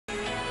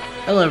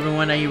Hello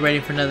everyone, are you ready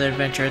for another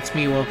adventure? It's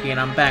me, Woki, and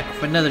I'm back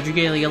with another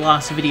Dragalia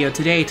Lost video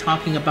today,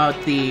 talking about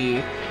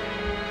the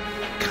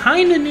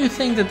kind of new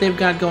thing that they've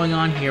got going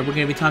on here. We're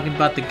going to be talking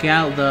about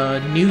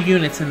the new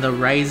units in the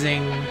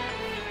Rising,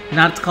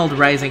 not called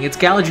Rising, it's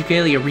Gala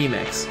Dragalia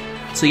Remix.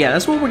 So yeah,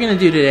 that's what we're going to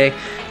do today.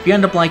 If you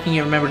end up liking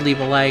it, remember to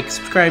leave a like,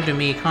 subscribe to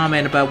me,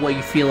 comment about what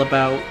you feel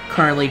about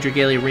currently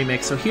Dragalia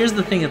Remix. So here's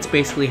the thing that's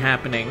basically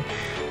happening,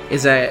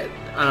 is that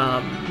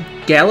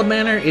Gala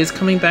Banner is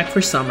coming back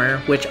for summer,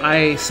 which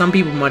some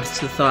people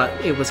must have thought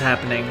it was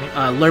happening.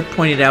 Lerp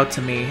pointed out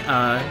to me,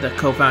 the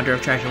co-founder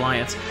of Trash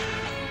Alliance,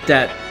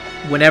 that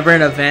whenever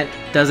an event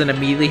doesn't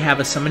immediately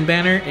have a summon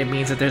banner, it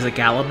means that there's a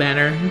Gala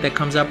banner that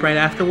comes up right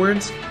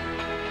afterwards.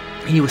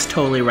 He was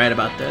totally right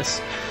about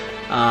this.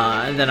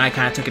 And then I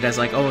kind of took it as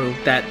like, oh,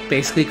 that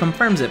basically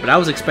confirms it. But I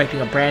was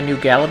expecting a brand new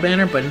Gala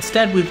banner, but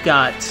instead we've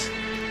got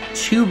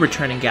two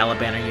returning Gala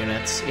banner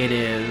units. It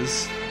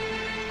is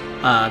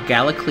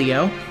Gala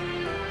Cleo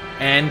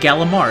and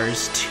Gala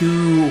Mars,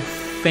 two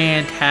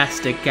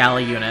fantastic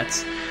Gala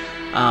units.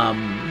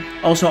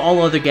 Also,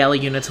 all other Gala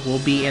units will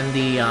be in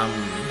the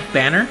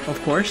banner, of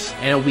course,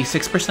 and it'll be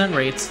 6%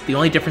 rates. The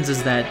only difference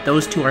is that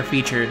those two are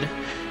featured.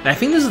 And I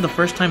think this is the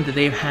first time that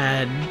they've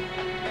had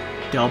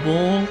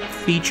double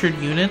featured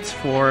units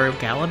for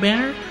Gala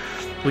banner,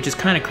 which is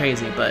kind of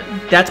crazy, but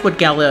that's what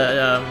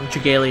Gala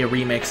Dragalia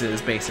Remix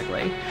is,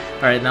 basically.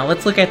 Alright, now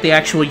let's look at the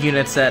actual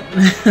units that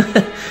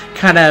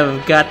kind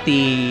of got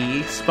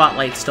the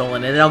spotlight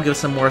stolen, and then I'll give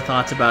some more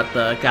thoughts about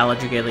the Gala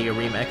Dragalia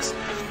Remix.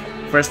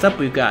 First up,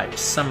 we've got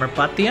Summer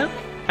Patia.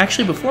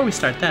 Actually, before we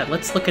start that,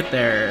 let's look at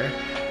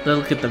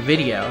the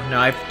video.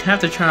 Now, I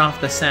have to turn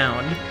off the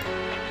sound,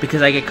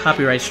 because I get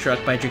copyright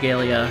struck by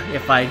Dragalia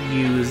if I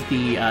use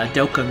the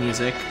Doka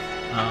music.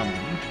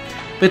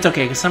 But it's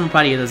okay, because Summer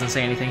Patia doesn't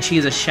say anything. She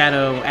is a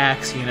Shadow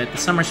Axe unit. The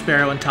Summer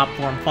Sparrow in top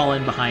form fall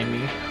in behind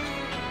me.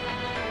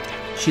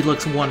 She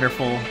looks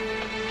wonderful.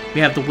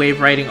 We have the Wave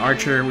Riding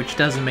Archer, which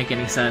doesn't make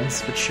any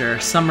sense, but sure.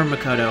 Summer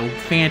Mikoto,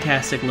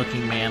 fantastic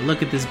looking man.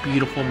 Look at this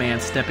beautiful man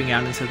stepping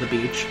out into the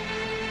beach.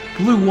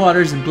 Blue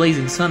waters and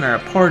blazing sun are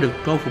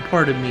both a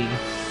part of me.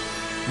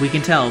 We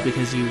can tell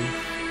because you've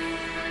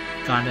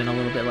gone in a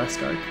little bit less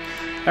dark.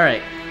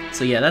 Alright,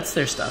 so yeah, that's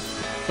their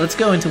stuff. Let's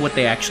go into what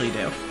they actually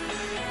do.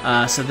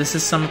 So this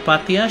is Summer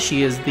Patia.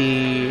 She is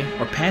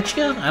or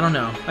Patia? I don't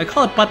know. I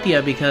call it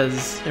Patia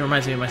because it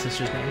reminds me of my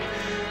sister's name.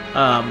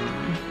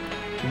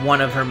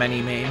 One of her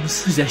many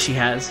names that she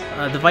has.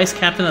 The vice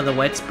captain of the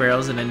White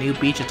Sparrows in a new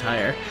beach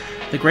attire.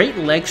 The great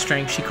leg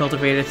strength she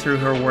cultivated through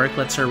her work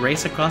lets her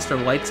race across the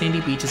white sandy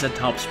beaches at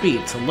top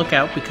speed, so look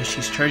out because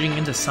she's charging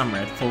into summer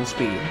at full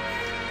speed.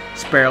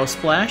 Sparrow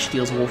Splash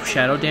deals wolf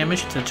shadow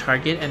damage to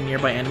target and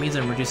nearby enemies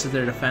and reduces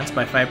their defense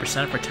by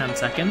 5% for 10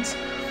 seconds.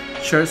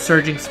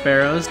 Surging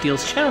Sparrows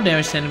deals shadow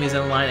damage to enemies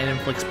in line and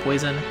inflicts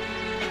poison.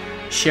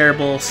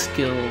 Shareable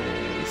Skill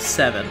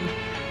 7.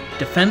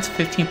 Defense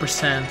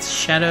 15%,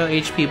 Shadow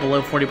HP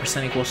below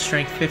 40% equals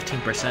Strength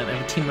 15%.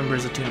 If a team member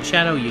is attuned to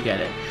Shadow, you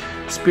get it.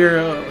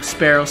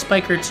 Sparrow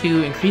Spiker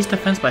 2, increase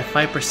defense by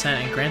 5%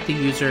 and grant the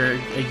user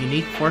a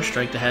unique Force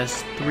Strike that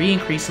has 3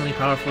 increasingly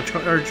powerful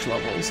charge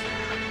levels.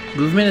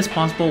 Movement is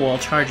possible while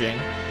charging.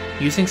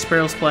 Using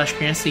Sparrow Splash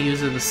grants the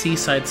user the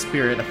Seaside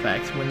Spirit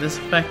effect. When this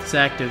effect is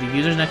active, the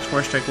user's next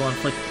Force Strike will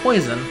inflict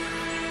poison.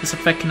 This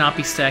effect cannot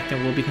be stacked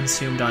and will be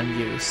consumed on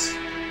use.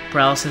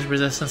 Paralysis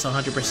resistance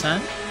 100%.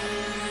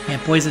 And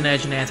Poison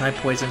Edge and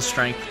Anti-Poison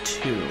Strength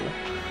 2.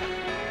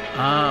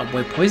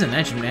 Wait, Poison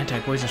Edge and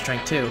Anti-Poison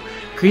Strength 2.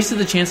 Increases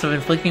the chance of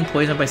inflicting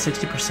poison by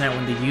 60%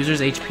 when the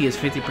user's HP is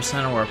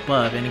 50% or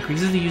above, and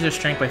increases the user's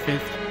strength by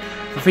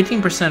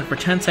 15% for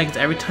 10 seconds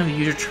every time the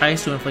user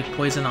tries to inflict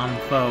poison on the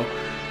foe.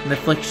 When the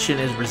affliction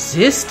is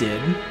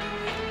resisted,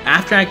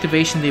 after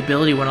activation, the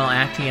ability went on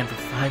acting again for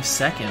 5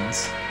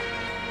 seconds.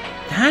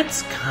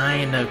 That's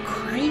kinda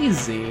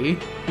crazy.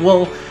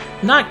 Well,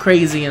 not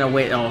crazy in a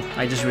way. Oh,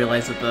 I just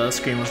realized that the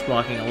screen was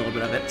blocking a little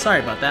bit of it. Sorry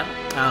about that.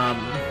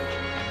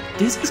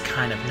 This is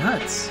kind of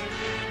nuts.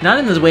 Not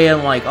in the way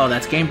I'm like, oh,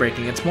 that's game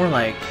breaking. It's more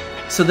like,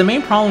 so the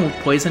main problem with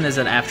poison is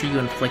that after you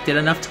inflict it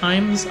enough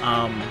times,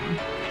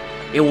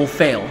 it will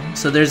fail.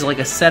 So there's like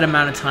a set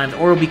amount of times,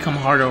 or it'll become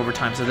harder over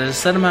time. So there's a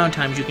set amount of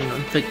times you can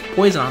inflict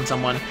poison on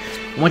someone.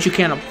 Once you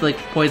can't inflict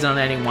poison on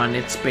anyone,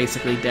 it's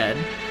basically dead.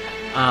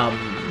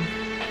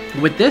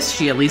 With this,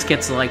 she at least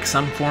gets like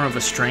some form of a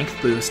strength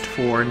boost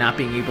for not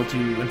being able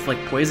to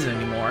inflict poison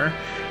anymore.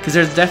 Because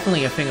there's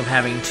definitely a thing of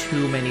having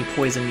too many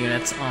poison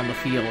units on the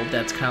field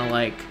that's kind of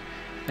like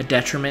a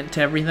detriment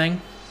to everything.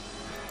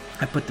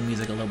 I put the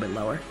music a little bit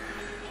lower.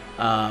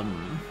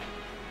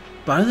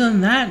 But other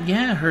than that,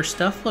 yeah, her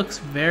stuff looks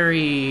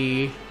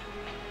very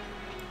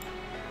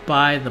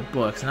by the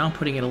books. And now I'm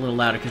putting it a little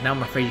louder because now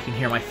I'm afraid you can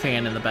hear my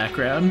fan in the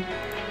background.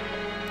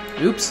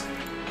 Oops.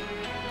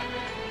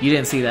 You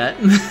didn't see that.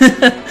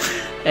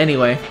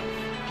 Anyway,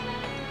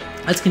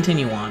 let's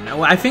continue on.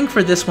 I think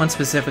for this one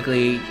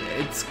specifically,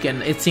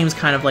 it seems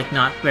kind of like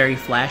not very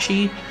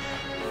flashy,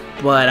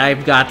 but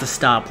I've got to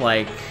stop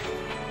like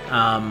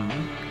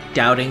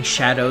doubting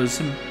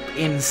Shadow's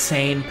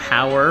insane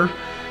power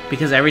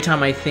Because every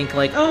time I think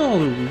like,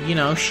 oh, you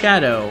know,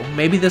 Shadow,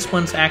 maybe this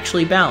one's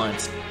actually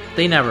balanced.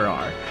 They never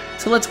are.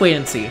 So let's wait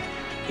and see.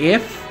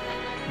 If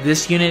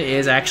this unit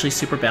is actually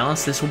super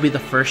balanced, this will be the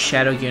first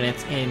Shadow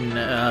unit in,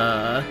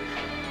 I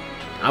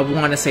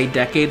want to say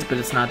decades, but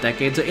it's not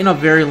decades. In a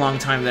very long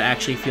time that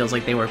actually feels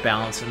like they were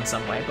balanced in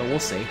some way, but we'll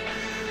see.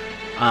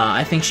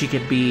 I think she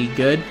could be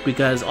good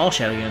because all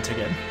Shadow units are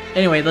good.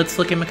 Anyway, let's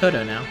look at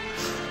Mikoto now.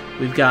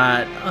 We've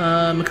got,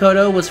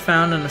 Mikoto was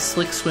found in a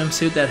slick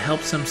swimsuit that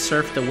helps him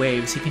surf the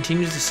waves. He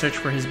continues to search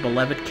for his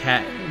beloved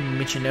cat,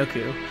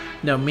 Minichu?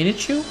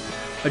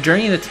 A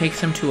journey that takes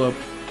him to a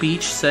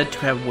beach said to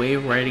have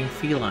wave-riding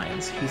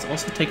felines. He's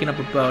also taken up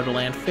a bow to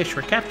land fish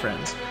for cat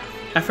friends.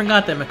 I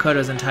forgot that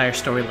Mikoto's entire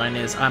storyline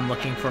is, I'm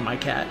looking for my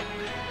cat.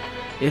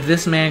 If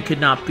this man could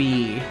not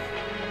be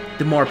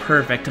the more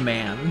perfect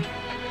man,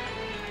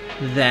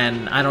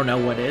 then I don't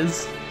know what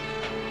is,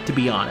 to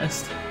be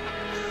honest.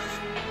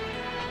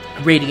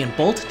 Radiant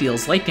Bolt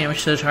deals light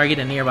damage to the target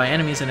and nearby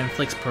enemies and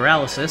inflicts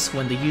paralysis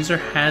when the user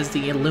has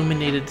the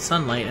illuminated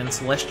sunlight and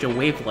celestial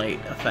wavelight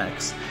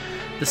effects.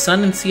 The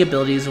Sun and Sea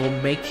abilities will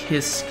make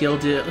his skill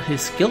deal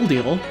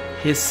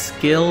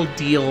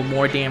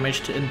more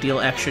damage and deal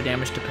extra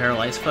damage to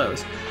paralyzed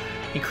foes.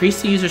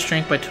 Increase the user's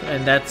strength by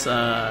and that's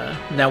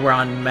now we're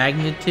on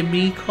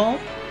Magnanimity Call?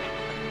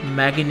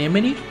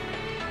 Magnanimity?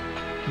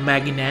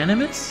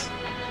 Magnanimous?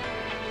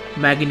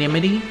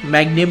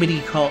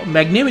 Magnanimity's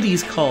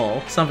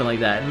Call, something like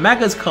that.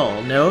 Maga's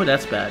Call, no,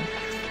 that's bad.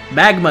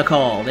 Magma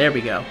Call, there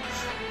we go.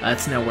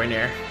 That's nowhere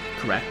near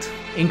correct.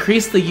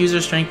 Increase the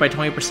user's strength by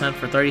 20%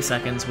 for 30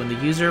 seconds when the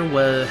user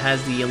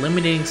has the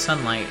illuminating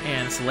sunlight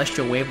and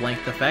celestial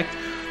wavelength effect.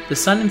 The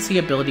Sun and Sea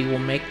ability will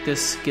make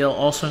this skill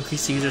also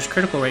increase the user's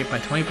critical rate by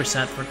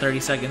 20% for 30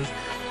 seconds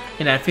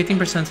and add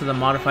 15% to the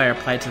modifier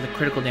applied to the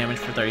critical damage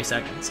for 30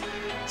 seconds.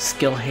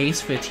 Skill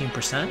Haste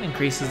 15%,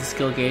 increases the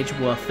skill gauge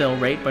will fill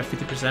rate by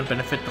 50%,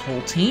 benefit the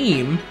whole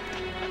team.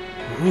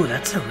 Ooh,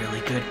 that's a really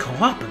good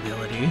co-op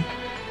ability.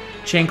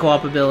 Chain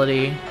co-op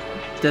ability.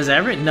 Does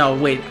no,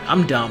 wait,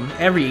 I'm dumb.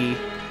 Every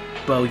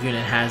bow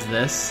unit has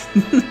this.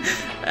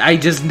 I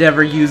just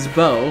never use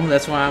bow.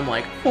 That's why I'm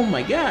like, oh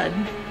my god.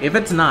 If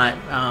it's not,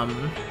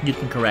 you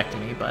can correct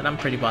me, but I'm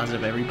pretty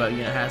positive every bow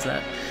unit has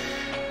that.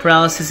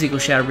 Paralysis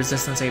equals shadow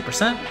resistance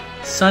 8%.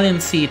 Sun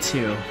and Sea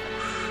 2.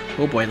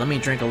 Oh boy, let me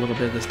drink a little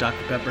bit of this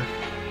Dr. Pepper.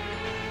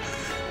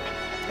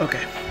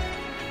 Okay.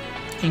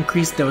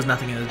 There was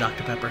nothing in the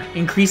Dr. Pepper.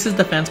 Increases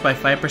defense by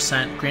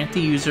 5%, grant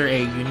the user a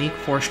unique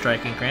Force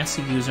Strike, and grants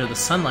the user the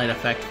Sunlight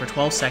effect for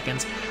 12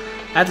 seconds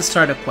at the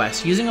start of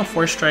quest. Using a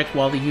Force Strike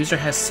while the user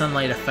has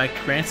Sunlight effect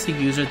grants the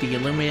user the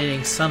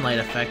Illuminating Sunlight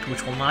effect,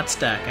 which will not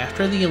stack.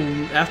 After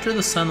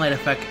the Sunlight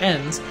effect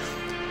ends,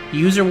 the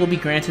user will be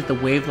granted the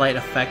Wavelight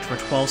effect for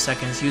 12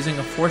 seconds. Using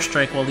a Force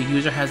Strike while the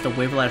user has the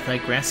Wavelight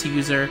effect grants the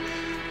user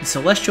the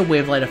Celestial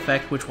Wavelight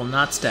effect, which will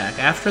not stack.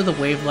 After the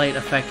Wavelight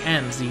effect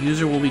ends, the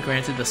user will be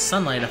granted the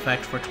Sunlight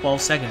effect for 12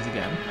 seconds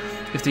again.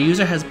 If the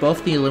user has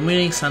both the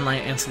Illuminating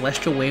Sunlight and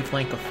Celestial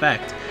Wavelength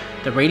effect,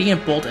 the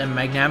Radiant Bolt and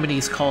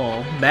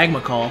Magma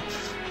Call,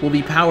 will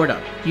be powered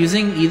up.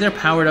 Using either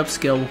powered up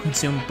skill will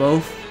consume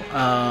both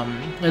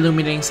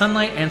Illuminating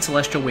Sunlight and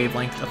Celestial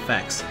Wavelength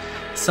effects.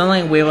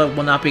 Sunlight and Wavelength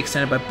will not be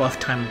extended by buff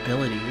time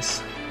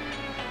abilities.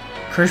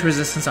 Curse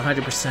resistance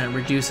 100%,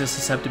 reduces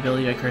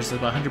susceptibility by curses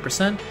by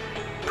 100%.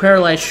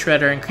 Paralyzed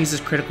Shredder increases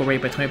critical rate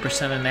by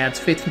 20% and adds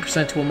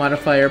 15% to a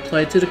modifier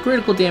applied to the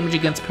critical damage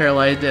against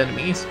paralyzed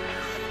enemies.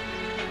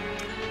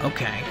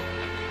 Okay.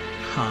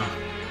 Huh.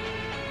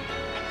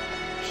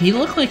 He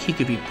looked like he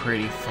could be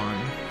pretty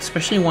fun.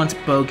 Especially once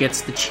Bo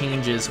gets the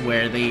changes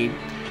where they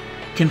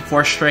can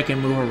Force Strike and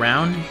move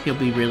around, he'll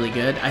be really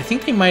good. I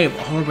think they might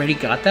have already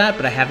got that,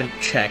 but I haven't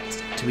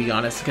checked, to be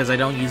honest, because I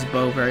don't use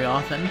Bo very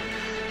often.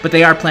 But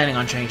they are planning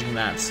on changing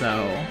that,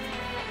 so...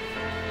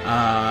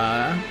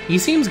 he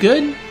seems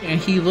good, and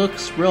he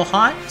looks real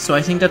hot, so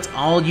I think that's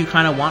all you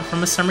kind of want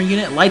from a summer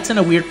unit. Light's in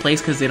a weird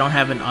place because they don't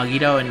have an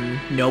Agito, and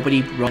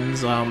nobody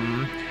runs,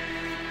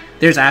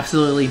 there's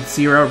absolutely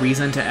zero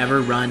reason to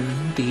ever run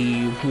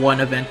the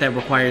one event that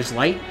requires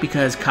light,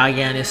 because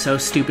Cayenne is so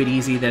stupid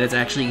easy that it's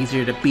actually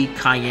easier to beat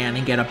Cayenne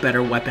and get a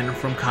better weapon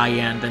from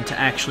Cayenne than to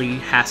actually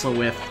hassle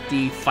with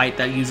the fight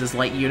that uses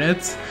light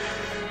units.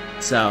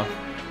 So,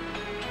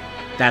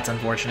 that's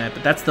unfortunate,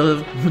 but that's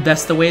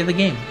the way of the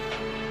game.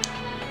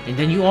 And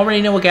then you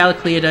already know what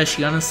Galaclea does.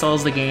 She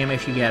uninstalls the game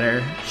if you get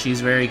her. She's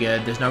very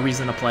good. There's no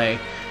reason to play.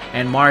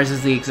 And Mars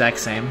is the exact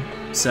same.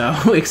 So,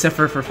 except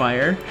for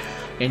fire.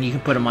 And you can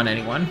put them on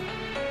anyone.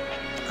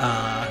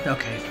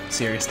 Okay,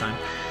 serious time.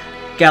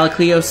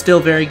 Galacleo's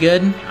still very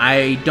good.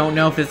 I don't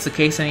know if it's the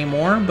case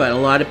anymore, but a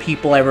lot of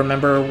people I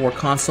remember were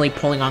constantly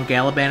pulling on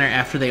Gala banner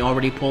after they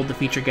already pulled the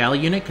feature Gala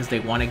unit because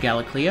they wanted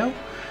Galacleo.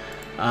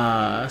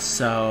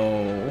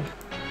 So...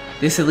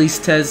 this at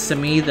least says to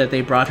me that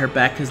they brought her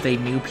back because they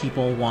knew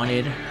people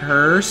wanted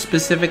her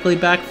specifically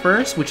back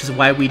first, which is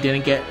why we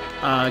didn't get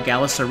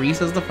Gala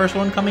Cerise as the first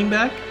one coming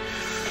back.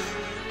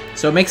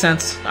 So it makes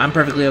sense. I'm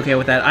perfectly okay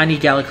with that. I need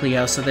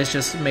Galacleo, so this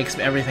just makes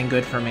everything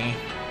good for me.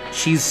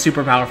 she's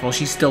super powerful.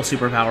 She's still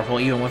super powerful,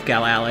 even with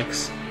Gala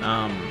Alex.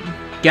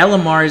 Gala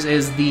Mars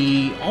is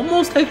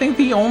almost, I think,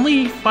 the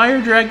only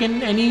fire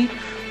dragon any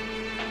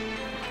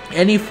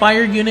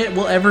fire unit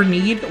will ever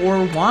need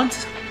or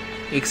want,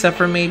 except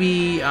for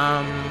maybe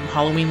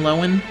Halloween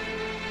Lowen.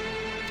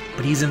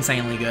 But he's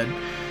insanely good.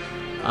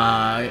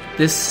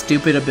 This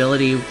stupid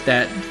ability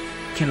that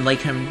can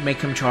make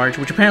him charge,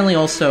 which apparently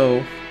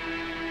also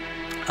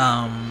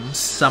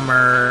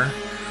Summer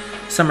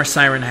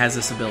Siren has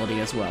this ability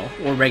as well,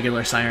 or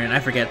regular Siren. I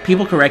forget.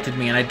 People corrected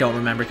me, and I don't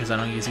remember because I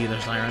don't use either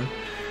Siren.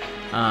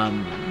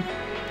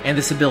 And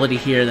this ability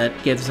here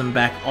that gives him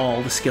back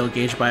all the skill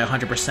gauge by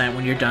 100%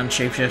 when you're done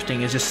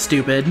shapeshifting is just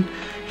stupid.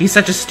 He's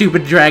such a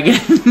stupid dragon.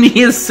 He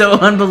is so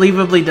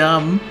unbelievably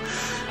dumb.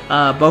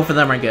 Both of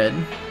them are good.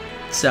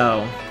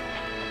 So,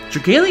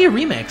 Dragalia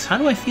Remix, how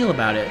do I feel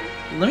about it?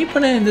 Let me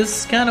put it in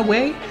this kind of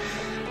way.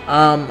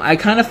 I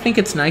kind of think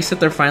it's nice that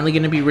they're finally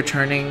going to be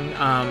returning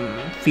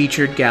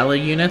featured Gala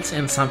units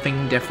in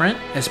something different,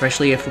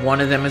 especially if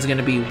one of them is going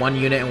to be one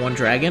unit and one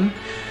dragon.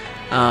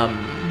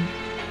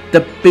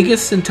 The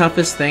biggest and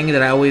toughest thing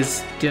that I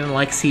always didn't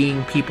like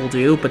seeing people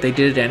do, but they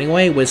did it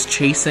anyway, was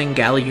chasing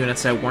Gala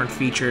units that weren't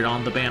featured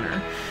on the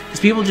banner. Because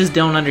people just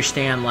don't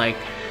understand, like,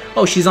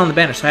 oh, she's on the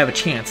banner, so I have a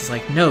chance. It's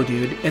like, no,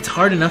 dude, it's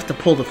hard enough to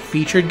pull the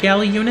featured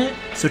Gala unit,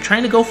 so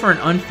trying to go for an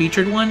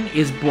unfeatured one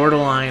is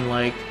borderline,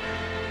 like,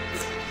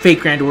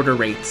 fake Grand Order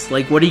rates.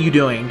 Like, what are you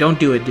doing?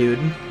 Don't do it, dude.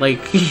 Like,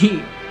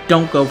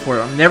 don't go for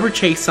it. Never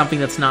chase something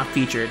that's not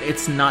featured.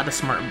 It's not a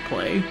smart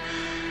play.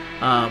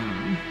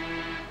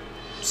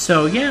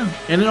 So, yeah.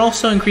 And it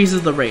also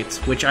increases the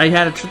rates, which I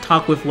had a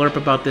talk with Lerp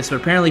about this,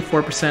 but apparently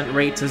 4%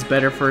 rates is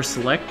better for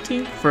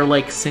selecting, for,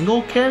 like,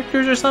 single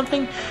characters or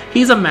something.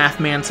 He's a math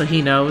man, so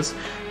he knows.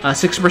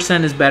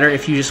 6% is better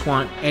if you just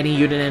want any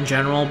unit in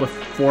general, but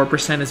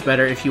 4% is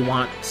better if you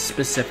want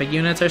specific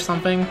units or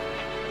something.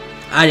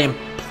 I didn't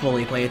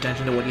fully pay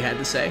attention to what he had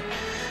to say,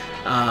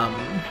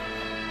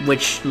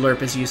 which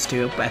Lerp is used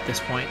to at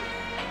this point.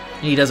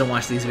 He doesn't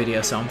watch these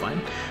videos, so I'm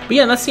fine. But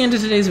yeah, that's the end of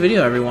today's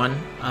video, everyone.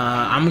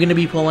 I'm going to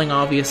be pulling,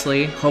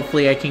 obviously.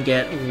 Hopefully I can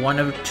get one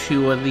of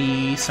two of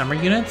the summer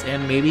units,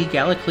 and maybe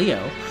Gala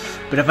Cleo.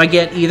 But if I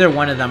get either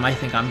one of them, I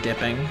think I'm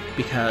dipping,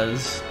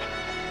 because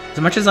as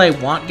much as I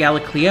want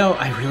Gala Cleo,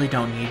 I really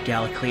don't need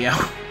Gala Cleo.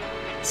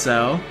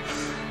 So,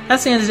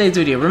 that's the end of today's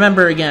video.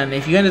 Remember, again,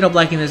 if you ended up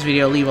liking this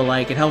video, leave a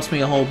like. It helps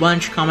me a whole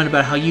bunch. Comment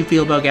about how you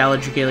feel about Gala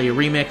Dragalia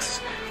Remix.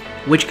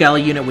 Which Gala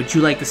unit would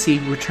you like to see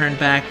returned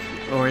back?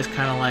 Or is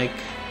kind of like,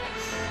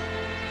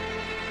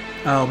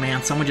 oh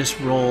man, someone just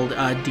rolled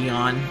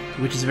Dion,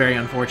 which is very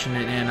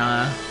unfortunate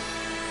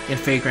in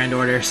Fate Grand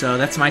Order. So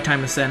that's my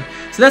time to send.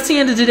 So that's the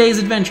end of today's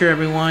adventure,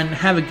 everyone.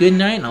 Have a good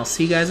night, and I'll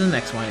see you guys in the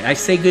next one. I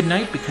say good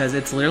night because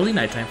it's literally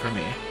nighttime for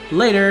me.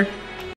 Later.